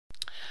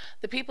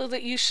The people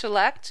that you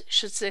select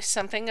should say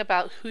something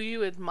about who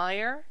you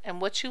admire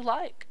and what you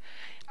like.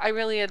 I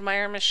really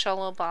admire Michelle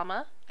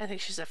Obama. I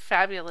think she's a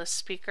fabulous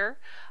speaker.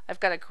 I've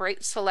got a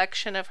great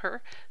selection of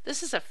her.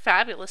 This is a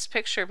fabulous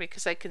picture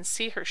because I can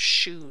see her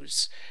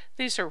shoes.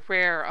 These are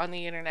rare on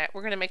the internet.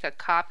 We're going to make a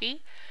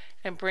copy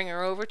and bring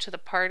her over to the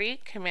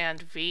party.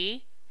 Command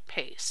V,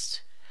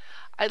 paste.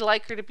 I'd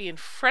like her to be in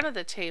front of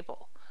the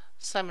table,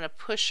 so I'm going to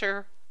push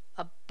her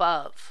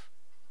above.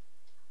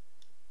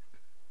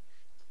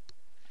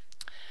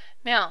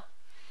 Now,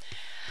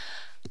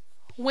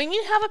 when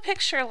you have a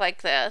picture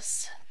like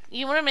this,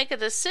 you want to make a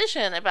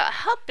decision about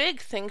how big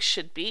things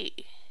should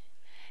be.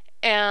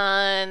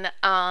 And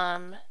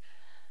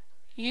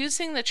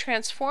using the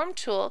transform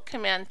tool,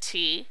 Command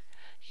T,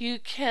 you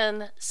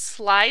can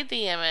slide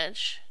the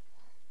image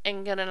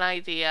and get an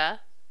idea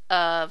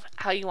of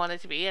how you want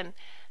it to be and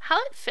how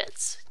it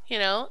fits. You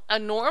know, a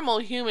normal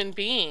human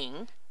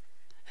being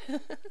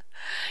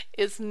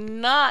is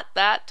not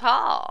that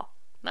tall.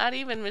 Not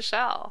even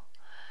Michelle.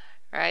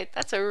 Right?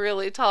 That's a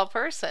really tall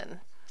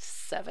person.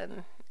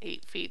 7,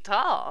 8 feet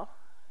tall.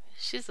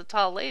 She's a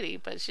tall lady,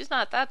 but she's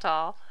not that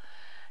tall.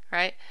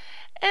 Right?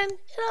 And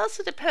it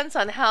also depends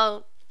on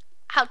how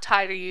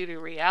tied are you to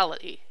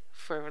reality.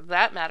 For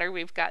that matter,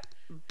 we've got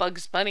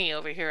Bugs Bunny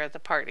over here at the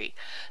party.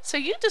 So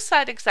you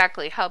decide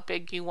exactly how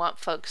big you want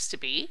folks to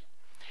be.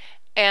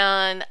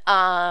 And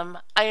I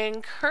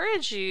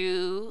encourage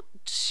you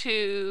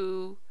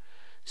to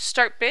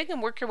start big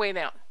and work your way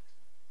down.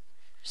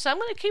 So I'm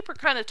going to keep her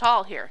kind of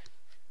tall here.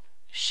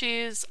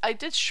 I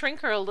did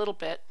shrink her a little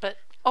bit, but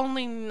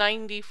only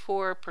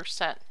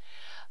 94%.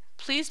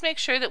 Please make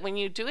sure that when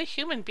you do a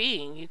human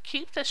being, you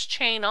keep this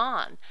chain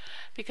on,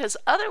 because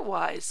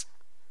otherwise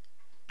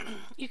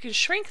you can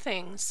shrink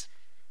things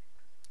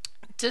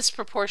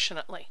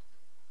disproportionately.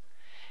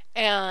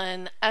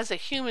 And as a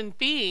human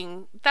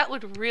being, that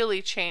would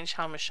really change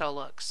how Michelle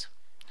looks.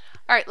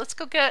 All right, let's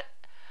go get,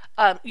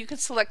 you can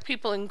select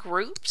people in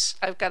groups.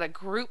 I've got a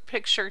group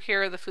picture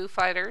here of the Foo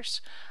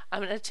Fighters.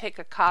 I'm going to take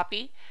a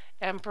copy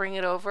and bring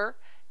it over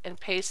and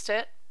paste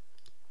it.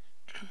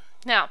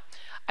 Now,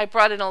 I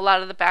brought in a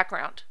lot of the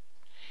background,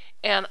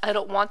 and I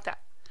don't want that.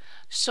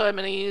 So I'm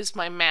going to use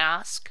my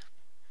mask,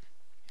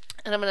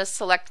 and I'm going to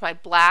select my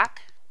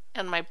black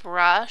and my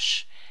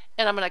brush,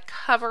 and I'm going to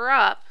cover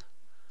up.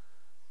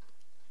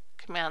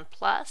 Command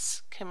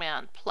plus,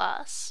 Command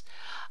plus.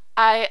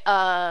 I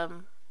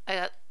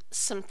got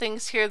some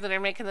things here that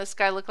are making this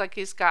guy look like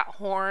he's got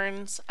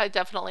horns. I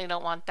definitely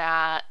don't want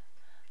that.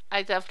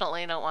 I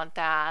definitely don't want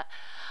that.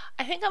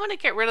 I think I'm going to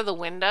get rid of the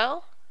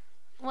window.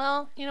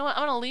 Well, you know what?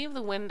 I'm going to leave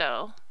the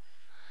window.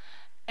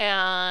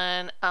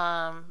 And, but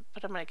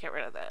I'm going to get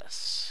rid of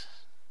this.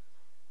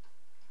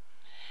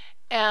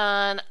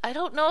 And I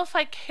don't know if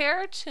I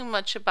care too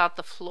much about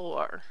the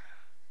floor.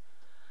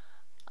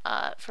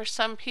 For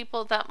some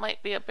people, that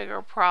might be a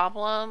bigger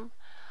problem.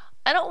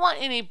 I don't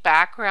want any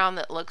background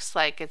that looks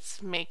like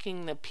it's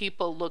making the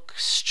people look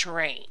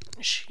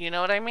strange. You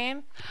know what I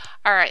mean?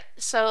 All right,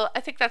 so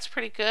I think that's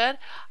pretty good.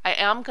 I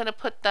am going to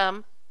put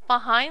them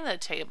behind the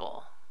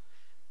table.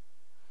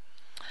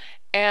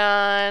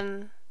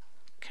 And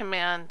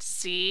Command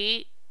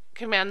Z,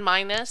 Command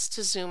minus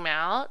to zoom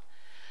out,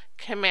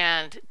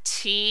 Command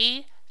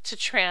T to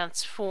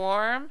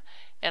transform,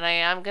 and I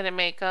am going to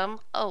make them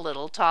a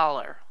little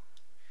taller.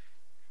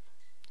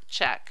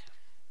 Check.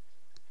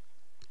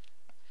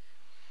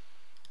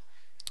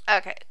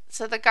 Okay,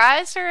 so the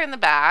guys are in the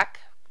back.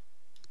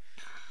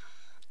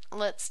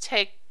 Let's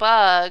take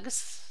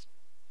Bugs.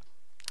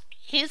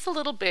 He's a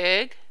little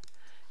big.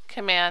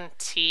 Command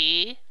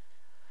T.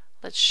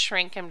 Let's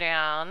shrink him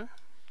down.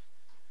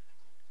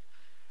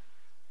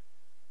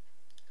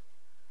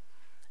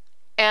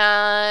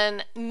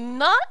 And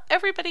not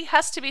everybody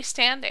has to be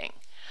standing.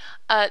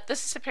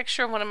 This is a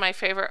picture of one of my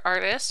favorite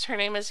artists. Her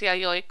name is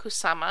Yayoi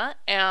Kusama,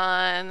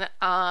 and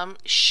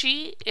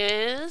she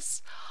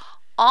is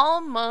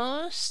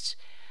almost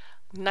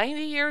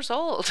 90 years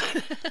old.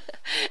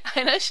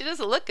 I know she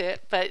doesn't look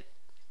it, but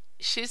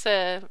she's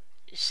an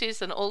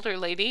older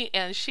lady,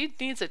 and she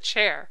needs a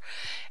chair.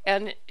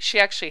 And she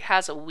actually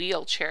has a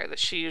wheelchair that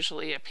she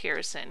usually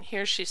appears in.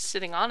 Here she's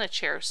sitting on a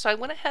chair. So I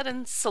went ahead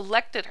and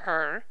selected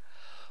her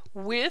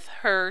with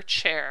her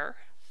chair.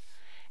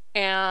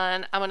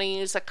 And I'm going to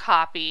use a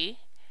copy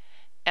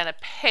and a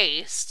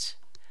paste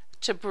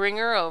to bring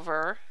her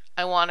over.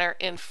 I want her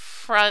in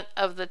front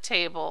of the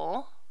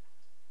table.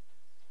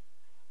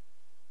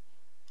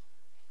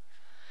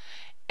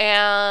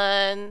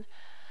 And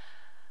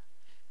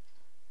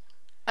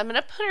I'm going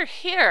to put her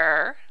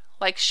here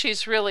like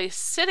she's really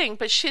sitting,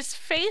 but she's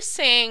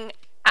facing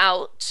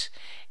out,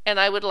 and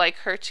I would like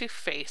her to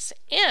face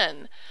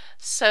in.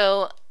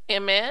 So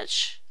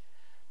image,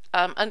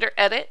 under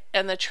edit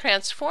and the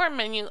transform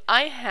menu,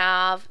 I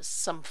have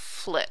some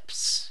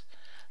flips.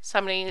 So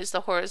I'm going to use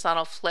the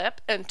horizontal flip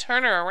and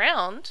turn her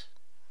around,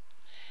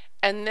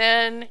 and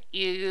then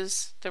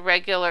use the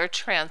regular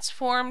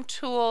transform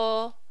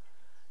tool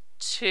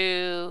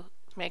to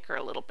make her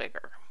a little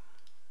bigger.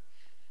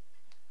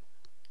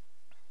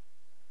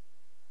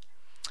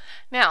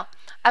 Now,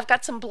 I've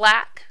got some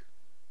black.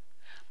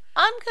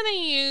 I'm going to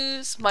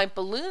use my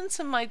balloons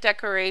and my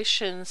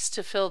decorations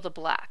to fill the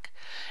black.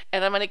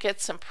 And I'm going to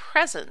get some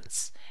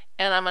presents.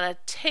 And I'm going to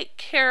take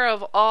care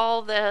of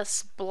all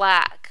this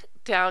black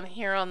down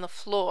here on the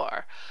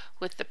floor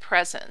with the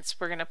presents.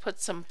 We're going to put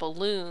some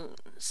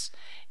balloons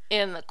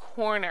in the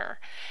corner.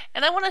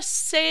 And I want to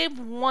save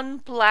one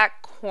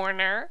black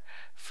corner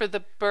for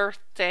the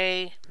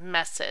birthday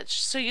message.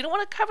 So you don't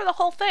want to cover the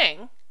whole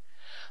thing,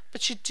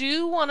 but you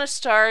do want to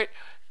start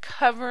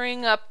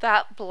covering up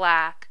that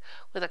black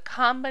with a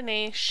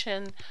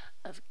combination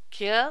of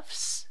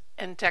gifts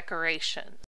and decorations.